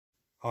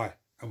Hi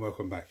and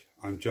welcome back.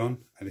 I'm John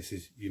and this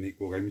is Unique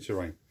Wargaming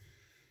Terrain.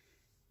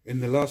 In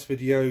the last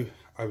video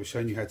I was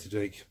showing you how to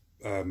make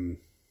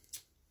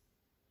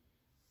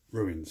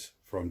ruins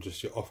from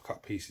just your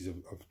off-cut pieces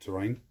of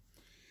terrain,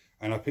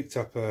 and I picked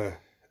up a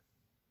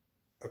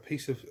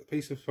piece of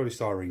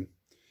polystyrene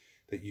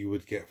that you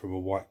would get from a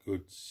white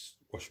goods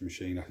washing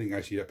machine. I think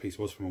actually that piece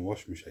was from a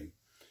washing machine,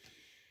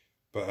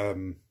 but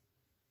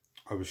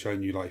I was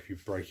showing you, like, if you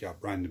break it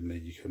up randomly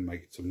you can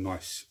make some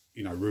nice,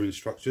 ruin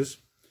structures.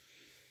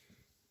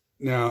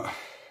 Now,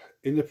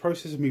 in the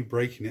process of me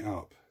breaking it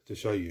up to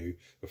show you,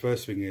 the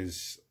first thing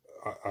is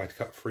I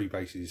cut 3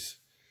 bases.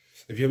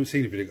 If you haven't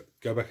seen the video,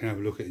 go back and have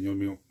a look at it and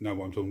you'll know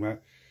what I'm talking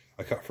about.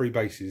 I cut 3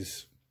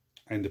 bases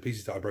and the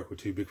pieces that I broke were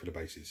too big for the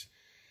bases.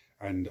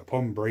 And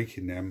upon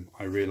breaking them,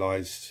 I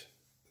realised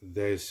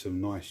there's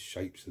some nice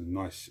shapes and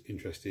nice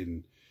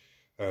interesting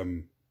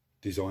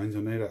designs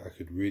on there that I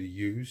could really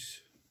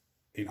use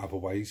in other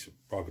ways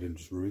rather than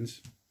just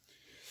ruins.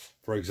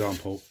 For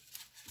example,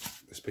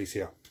 this piece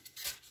here.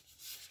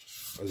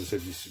 As I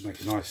said, just make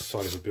a nice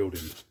side of a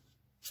building,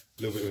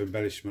 a little bit of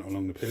embellishment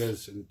along the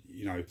pillars, and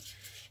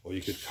or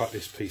you could cut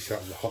this piece out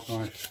with a hot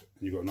knife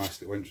and you've got a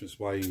nice little entrance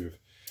way with,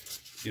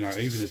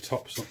 even the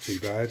top's not too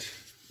bad.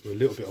 With a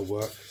little bit of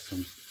work,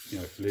 some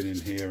filling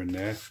in here and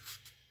there,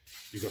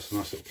 you've got some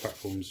nice little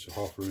platforms,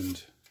 half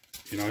ruined,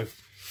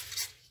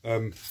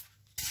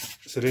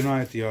 so then I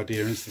had the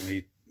idea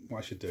instantly. What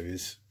I should do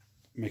is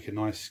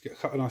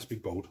cut a nice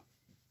big board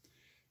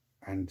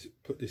and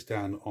put this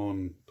down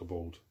on the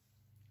board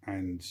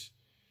and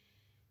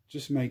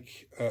just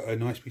make a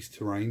nice piece of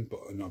terrain, but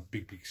on a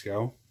big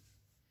scale.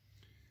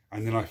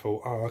 And then I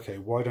thought, oh, okay,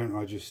 why don't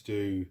I just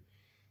do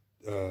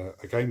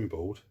a gaming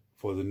board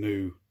for the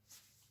new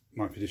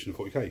 9th edition of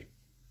 40k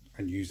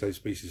and use those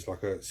pieces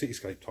like a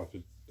cityscape type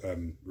of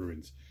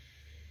ruins.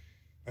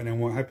 And then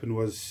what happened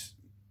was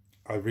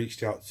I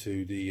reached out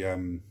to the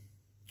on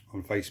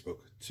Facebook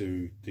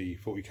to the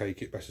 40k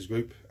Kit Bashers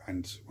group,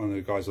 and one of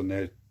the guys on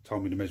there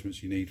told me the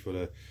measurements you need for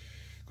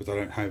because I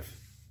don't have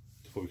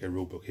 40k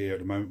rulebook here at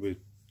the moment with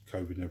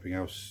COVID and everything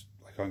else.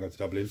 I can't go to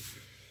Dublin,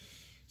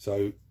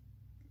 so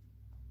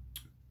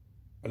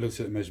I looked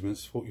at the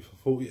measurements.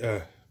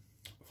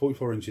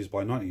 44 inches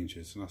by 90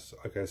 inches, and that's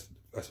okay.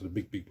 That's a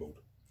big board.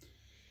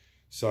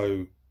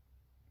 So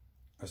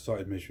I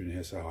started measuring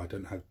here. So I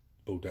don't have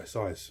a board that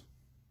size.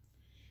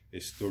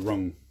 It's the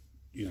wrong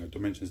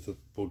dimensions of the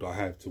board that I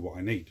have to what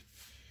I need.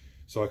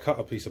 So I cut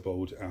a piece of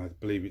board, and I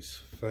believe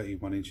it's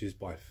 31 inches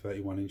by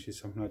 31 inches,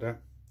 something like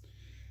that.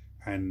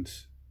 And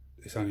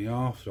it's only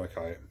after I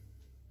cut it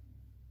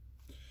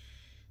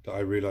that I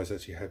realised I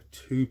actually have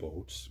 2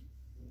 boards.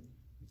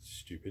 It's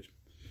stupid.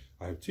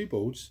 I have 2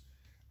 boards,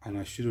 and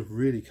I should have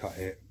really cut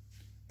it,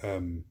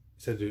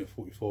 instead of doing it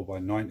 44 by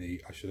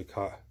 90, I should have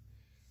cut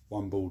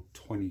one board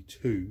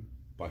 22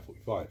 by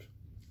 45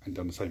 and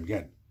done the same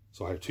again.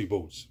 So I have 2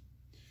 boards.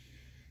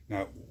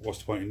 Now, what's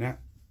the point in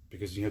that?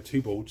 Because you have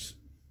 2 boards,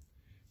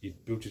 you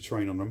build your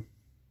terrain on them,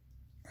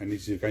 and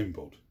this is a gaming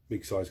board,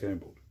 big size gaming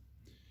board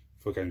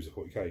for games of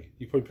 40k.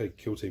 You probably play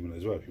Killteam on it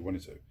as well if you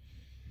wanted to.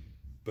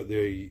 But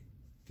the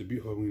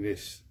beautiful thing with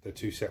this, they're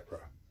 2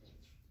 separate.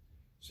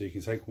 So you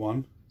can take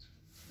one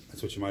and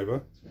switch them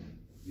over.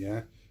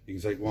 Yeah, you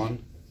can take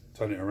one,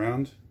 turn it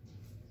around,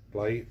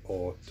 play,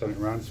 or turn it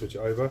around, switch it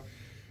over.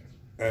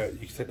 You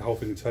can take the whole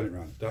thing and turn it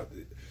around.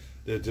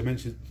 The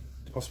dimensions,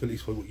 the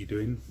possibilities for what you're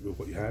doing with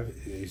what you have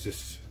is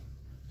just.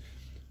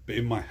 But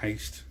in my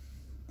haste,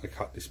 I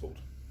cut this board.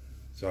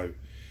 So,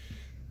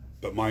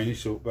 but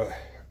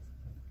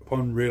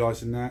upon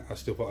realising that, I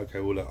still thought, okay,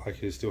 well, look, I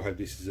can still have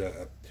this as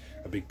a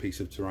big piece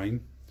of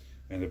terrain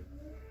and a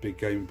big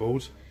game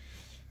board.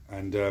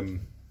 And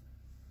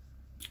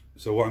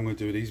so what I'm going to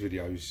do with these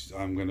videos,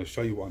 I'm going to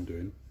show you what I'm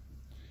doing.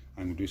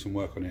 I'm going to do some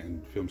work on it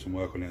and film some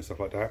work on it and stuff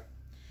like that.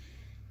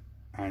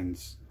 And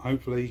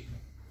hopefully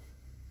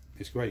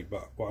it's great.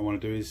 But what I want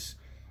to do is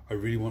I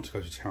really want to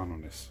go to town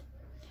on this.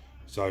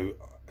 So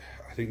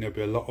I think there'll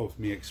be a lot of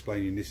me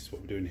explaining, this is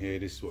what we're doing here,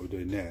 this is what we're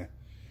doing there.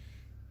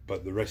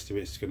 But the rest of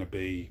it's going to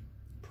be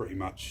pretty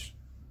much,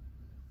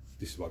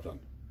 this is what I've done.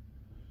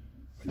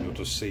 And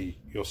you'll see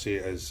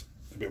it as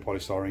a bit of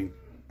polystyrene,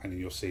 and then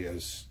you'll see it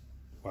as,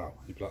 wow,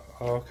 you'll be like,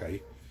 oh,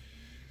 okay.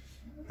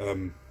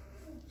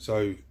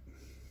 So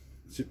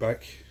sit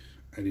back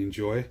and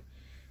enjoy,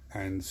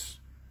 and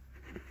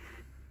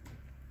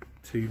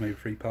 2, maybe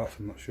 3 parts,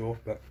 I'm not sure,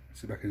 but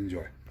sit back and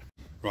enjoy.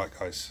 Right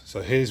guys,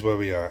 so here's where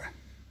we are.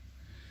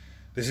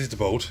 This is the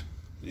board,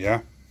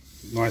 yeah,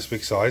 nice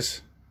big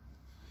size.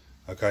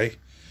 Okay,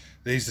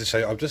 these are the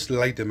shape. I've just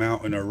laid them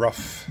out in a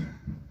rough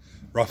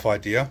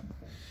idea.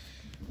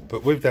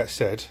 But with that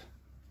said,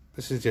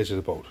 this is the edge of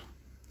the board.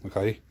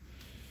 Okay,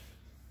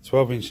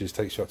 12 inches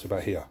takes you up to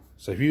about here.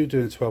 So if you're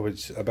doing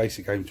a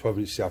basic game, 12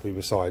 inches up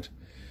either side,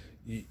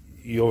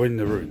 you're in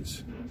the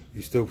ruins.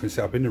 You still can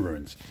set up in the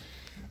ruins.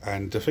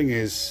 And the thing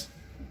is,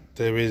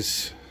 there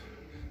is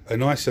a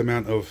nice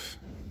amount of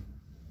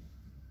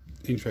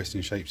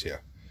interesting shapes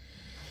here.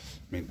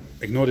 I mean,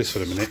 ignore this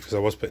for a minute because I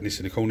was putting this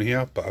in the corner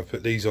here, but I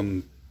put these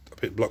on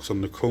bit blocks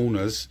on the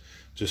corners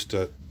just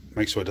to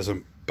make sure it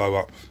doesn't bow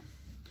up.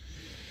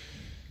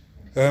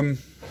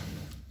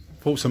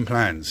 Thoughts and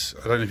plans.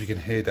 I don't know if you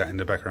can hear that in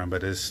the background,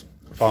 but there's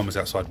farmers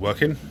outside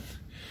working.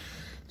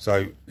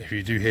 So if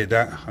you do hear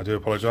that, I do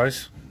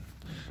apologise.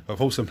 But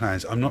thoughts and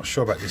plans, I'm not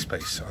sure about this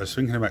piece. I was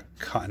thinking about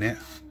cutting it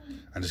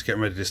and just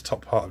getting rid of this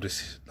top part of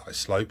this like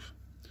slope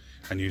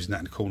and using that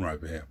in the corner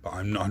over here. But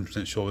I'm not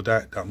 100% sure with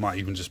that. That might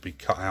even just be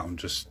cut out and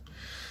just,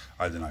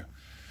 I don't know.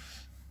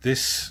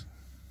 This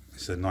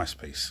is a nice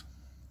piece.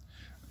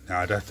 Now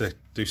I'd have to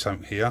do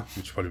something here,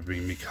 which would probably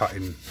be me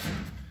cutting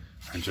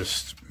and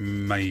just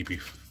maybe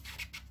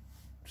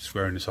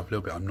squaring this up a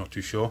little bit. I'm not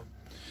too sure.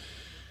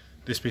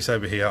 This piece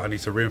over here, I need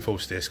to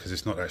reinforce this because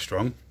it's not that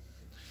strong.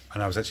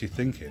 And I was actually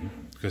thinking,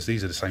 because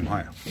these are the same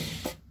height,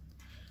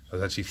 I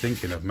was actually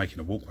thinking of making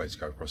a walkway to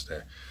go across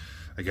there.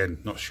 Again,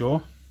 not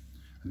sure.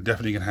 I'm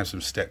definitely going to have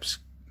some steps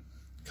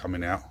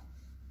coming out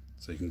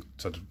so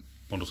the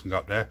models can go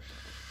up there.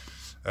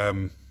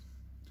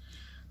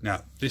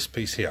 Now this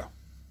piece here,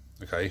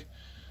 okay,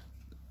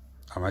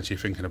 I'm actually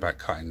thinking about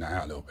cutting that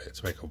out a little bit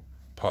to make a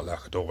part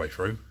like a doorway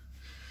through.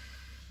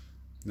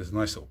 There's a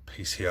nice little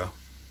piece here.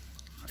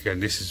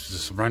 Again, this is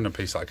just a random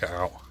piece that I cut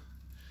out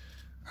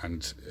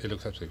and it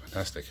looks absolutely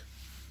fantastic.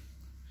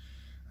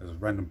 There's a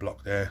random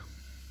block there.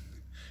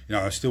 You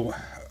know,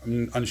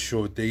 I'm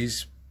unsure with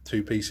these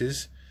two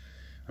pieces.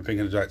 I'm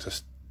thinking about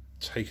just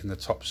taking the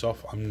tops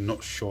off. I'm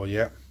not sure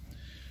yet,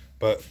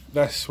 but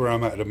that's where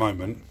I'm at the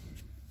moment.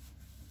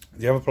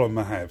 The other problem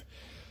I have,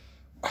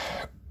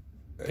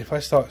 if I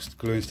start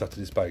gluing stuff to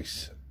this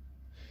base,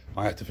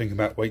 I have to think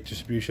about weight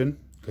distribution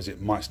because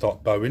it might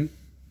start bowing.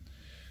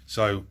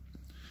 So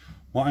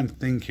what I'm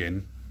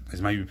thinking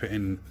is maybe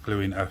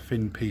gluing a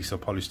thin piece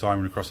of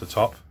polystyrene across the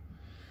top,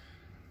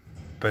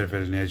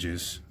 beveling the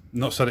edges,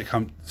 not so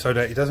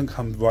that it doesn't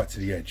come right to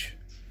the edge,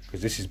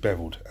 because this is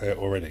beveled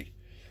already.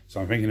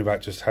 So I'm thinking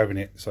about just having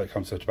it so it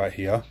comes to about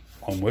here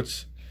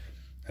onwards,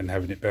 and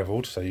having it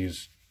beveled so you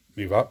just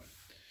move up.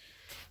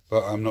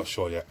 But I'm not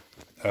sure yet.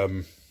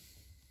 I'm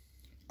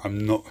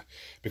not,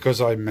 because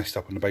I messed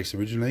up on the base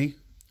originally.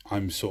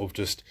 I'm sort of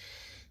just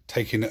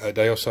taking a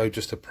day or so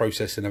just to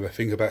process and have a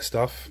think about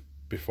stuff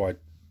before I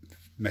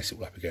mess it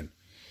all up again.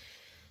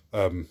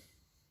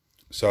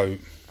 So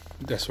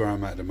that's where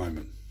I'm at the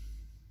moment.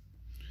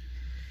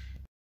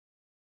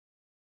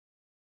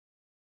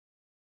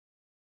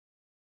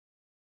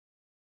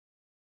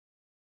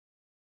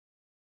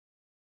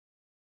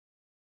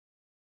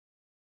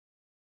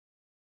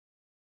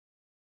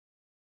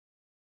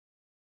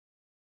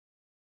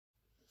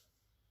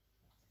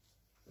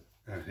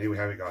 And here we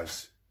have it,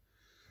 guys.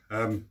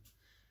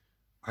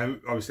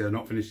 Obviously I'm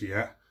not finished it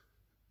yet.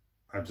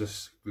 I've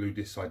just glued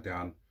this side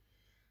down.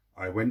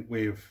 I went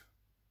with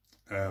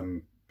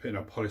putting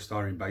a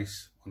polystyrene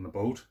base on the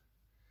board.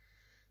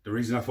 The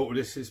reason I thought of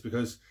this is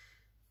because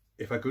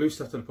if I glue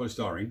stuff to the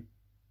polystyrene,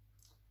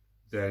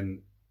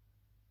 then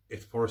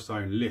if the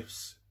polystyrene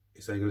lifts,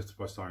 it's only going to lift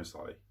the polystyrene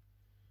slightly.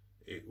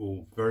 It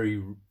will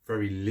very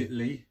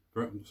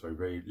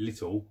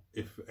little,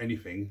 if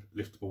anything,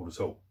 lift the board at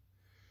all.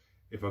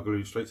 If I glue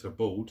it straight to the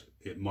board,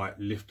 it might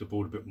lift the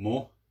board a bit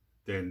more,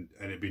 and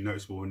it'd be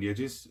noticeable on the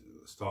edges,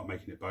 start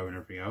making it bow and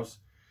everything else.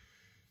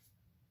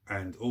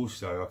 And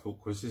also I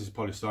thought, because this is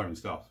polystyrene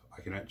stuff, I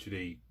can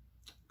actually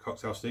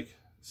cocktail stick,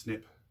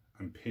 snip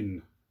and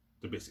pin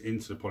the bits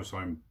into the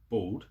polystyrene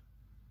board,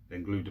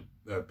 then glue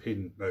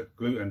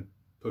glue and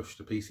push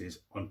the pieces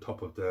on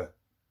top of the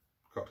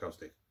cocktail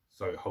stick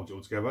so it holds it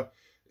all together.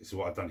 This is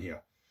what I've done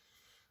here.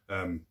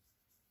 I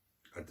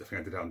think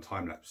I did that on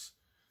time lapse.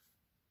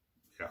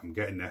 Yeah, I'm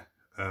getting there.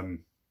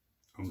 And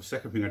the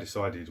second thing I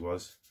decided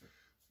was,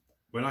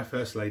 when I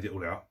first laid it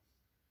all out,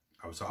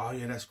 I was like, oh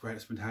yeah, that's great,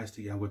 that's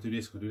fantastic, yeah, I'm going to do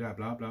this, I'm going to do that,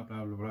 blah, blah,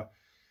 blah, blah, blah.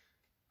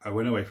 I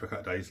went away for a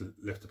couple of days,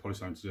 left the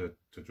polystyrene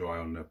to dry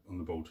on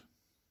the board.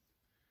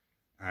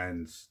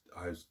 And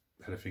I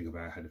had to think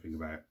about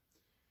it.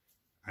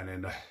 And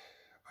then I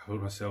thought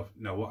to myself,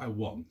 no, what I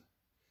want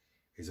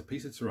is a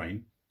piece of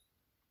terrain,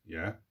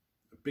 yeah,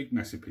 a big,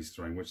 massive piece of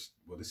terrain, which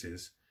what this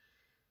is.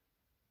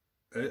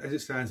 As it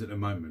stands at the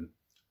moment,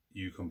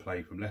 you can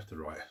play from left to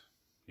right,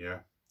 yeah.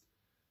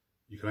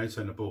 You can only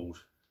turn the board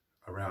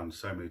around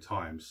so many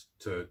times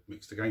to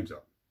mix the games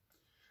up.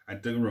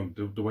 And don't get me wrong,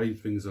 the way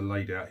things are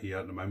laid out here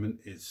at the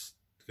moment, it's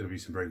going to be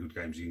some very good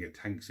games. You can get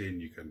tanks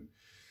in, you can,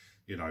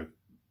 you know,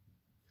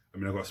 I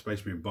mean, I've got a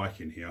Space Marine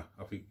bike in here.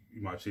 I think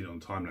you might have seen it on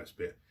the time-lapse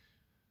bit.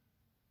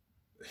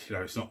 You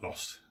know, it's not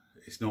lost.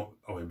 It's not,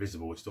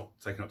 invisible. It's not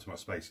taking up too much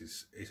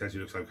space. It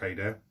actually looks okay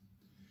there.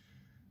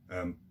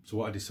 So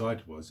what I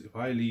decided was, if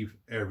I leave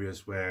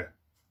areas where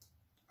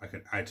I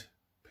can add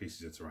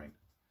pieces of terrain.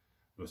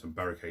 I've got some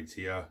barricades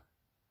here.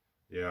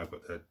 Yeah, I've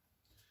got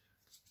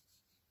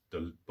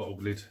the bottle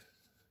lid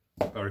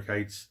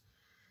barricades,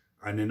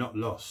 and they're not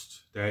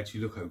lost. They actually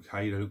look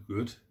okay, they look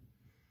good.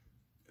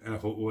 And I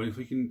thought, well, if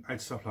we can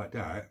add stuff like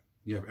that,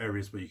 you have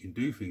areas where you can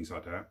do things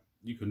like that,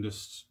 you can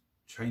just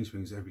change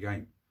things every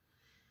game.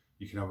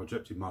 You can have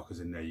objective markers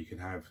in there, you can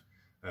have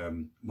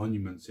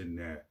monuments in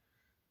there,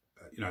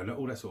 you know,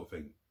 all that sort of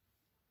thing.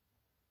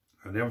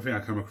 And the other thing I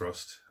come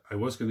across, I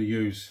was going to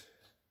use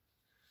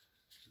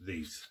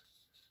these.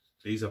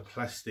 These are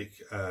plastic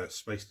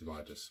space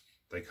dividers.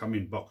 They come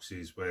in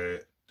boxes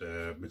where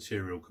the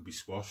material could be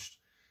squashed,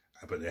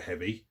 but they're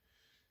heavy.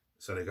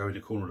 So they go in the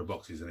corner of the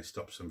boxes and it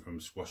stops them from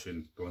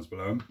squashing the ones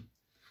below them.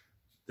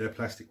 They're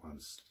plastic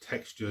ones,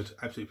 textured,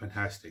 absolutely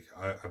fantastic.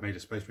 I made a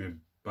Space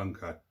Marine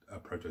bunker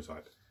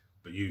prototype,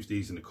 but used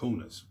these in the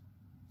corners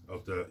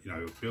of the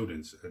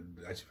buildings.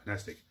 Actually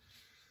fantastic.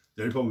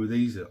 The only problem with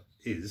these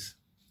is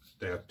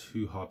they are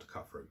too hard to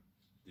cut through.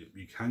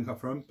 You can cut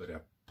through them, but they're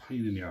a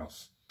pain in the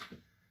ass.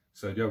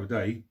 So the other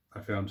day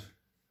I found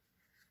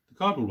the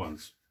cardboard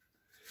ones.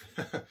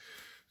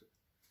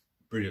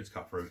 Brilliant to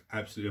cut through,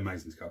 absolutely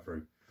amazing to cut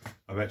through.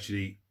 I've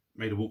actually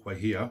made a walkway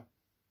here.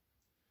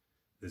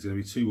 There's going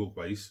to be 2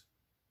 walkways.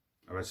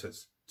 I've actually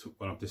took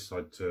one off this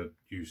side to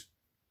use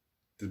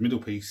the middle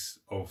piece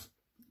of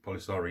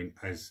polystyrene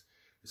as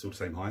it's all the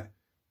same height.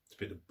 It's a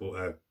bit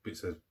of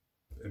bits of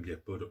MDF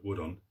wood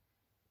on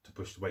to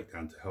push the weight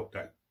down to help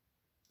that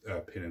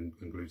pin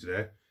and glue to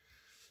there.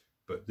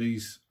 But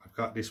these, I've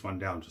cut this one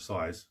down to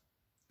size,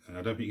 and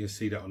I don't think you can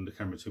see that on the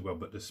camera too well,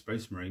 but the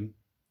Space Marine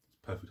is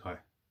perfect height.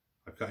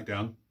 I've cut it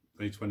down,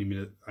 only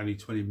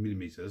 20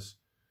 millimeters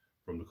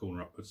from the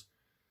corner upwards.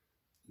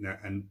 Now,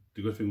 and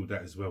the good thing with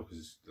that as well, because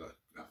it's like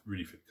a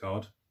really thick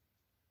card,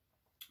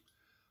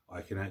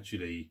 I can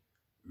actually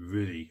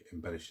really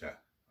embellish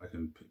that. I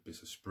can put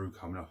bits of sprue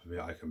coming off of it.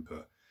 I can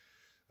put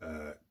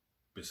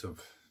bits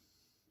of,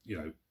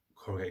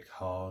 corrugated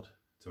card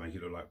to make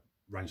it look like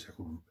range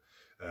tackle.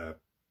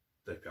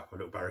 They've put up a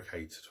little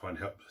barricade to try and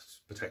help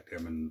protect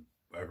them and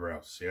whatever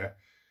else. Yeah,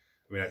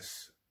 I mean,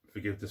 that's,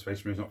 forgive the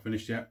Space Marine's not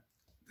finished yet.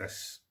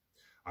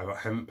 I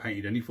haven't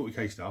painted any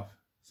 40k stuff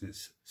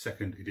since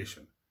 2nd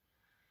edition.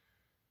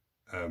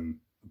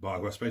 But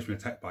I've got a Space Marine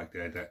attack bike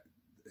there that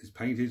is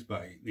painted,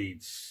 but it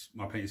needs,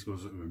 my painting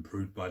skills have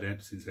improved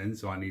since then,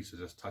 so I need to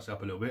just touch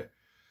up a little bit.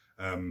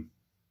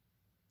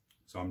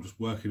 So I'm just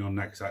working on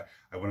that because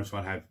I want to try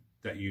and have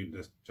that unit,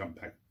 this jump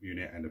pack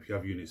unit, and a few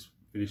other units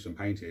finished and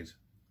painted.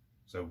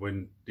 So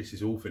when this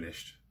is all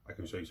finished, I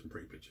can show you some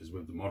pretty pictures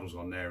with the models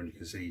on there, and you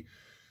can see,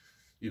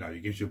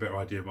 it gives you a better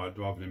idea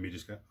rather than me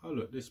just go, oh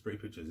look, this is pretty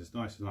pictures, it's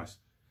nice, it's nice.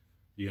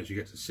 You actually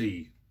get to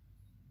see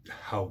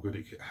how good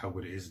it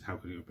is and how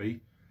good it would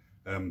be.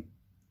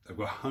 I've got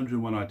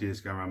 101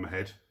 ideas going around my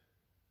head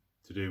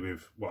to do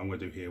with what I'm going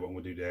to do here, what I'm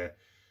going to do there,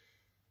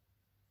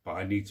 but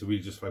I need to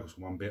really just focus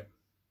on one bit,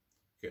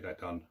 get that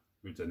done,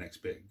 move to the next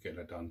bit, get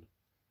that done,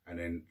 and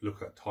then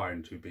look at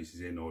tying 2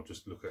 pieces in, or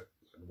just look at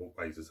the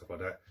walkways and stuff like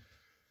that.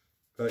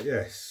 But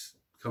yes,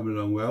 coming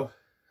along well.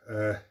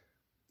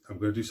 I'm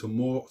going to do some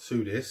more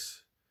to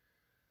this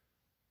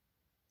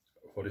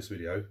for this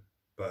video,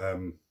 but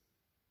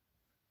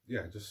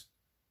yeah, just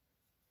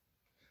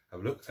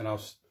have a look and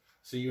I'll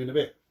see you in a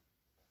bit.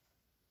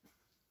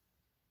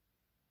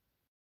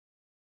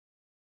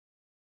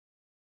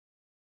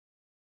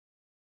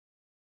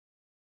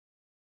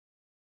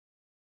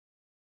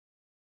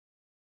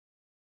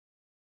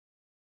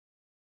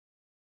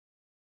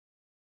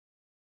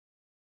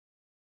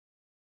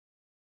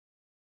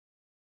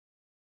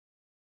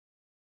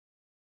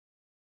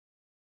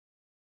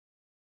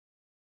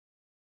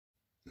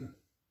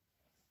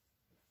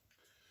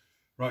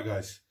 Right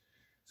guys,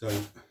 so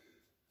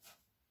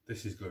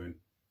this is gluing,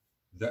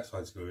 that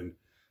side's gluing.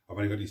 I've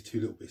only got these 2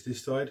 little bits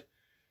this side,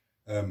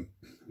 and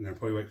I'll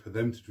probably wait for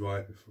them to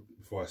dry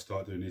before I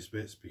start doing these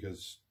bits,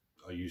 because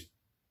I used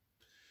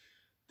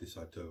this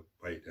side to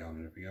weigh it down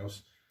and everything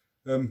else.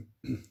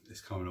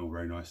 It's coming on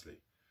very nicely.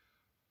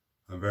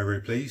 I'm very,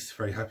 very pleased,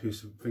 very happy with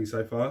some things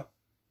so far.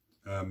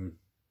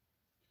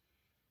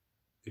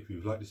 If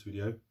you've liked this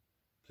video,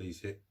 please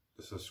hit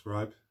the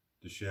subscribe,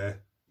 the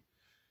share,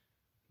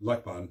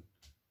 like button,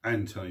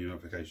 and turn on your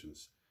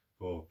notifications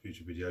for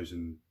future videos.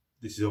 And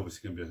this is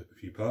obviously going to be a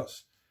few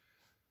parts.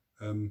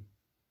 Thanks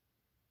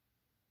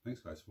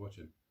guys for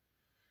watching.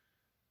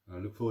 I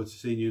look forward to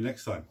seeing you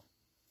next time.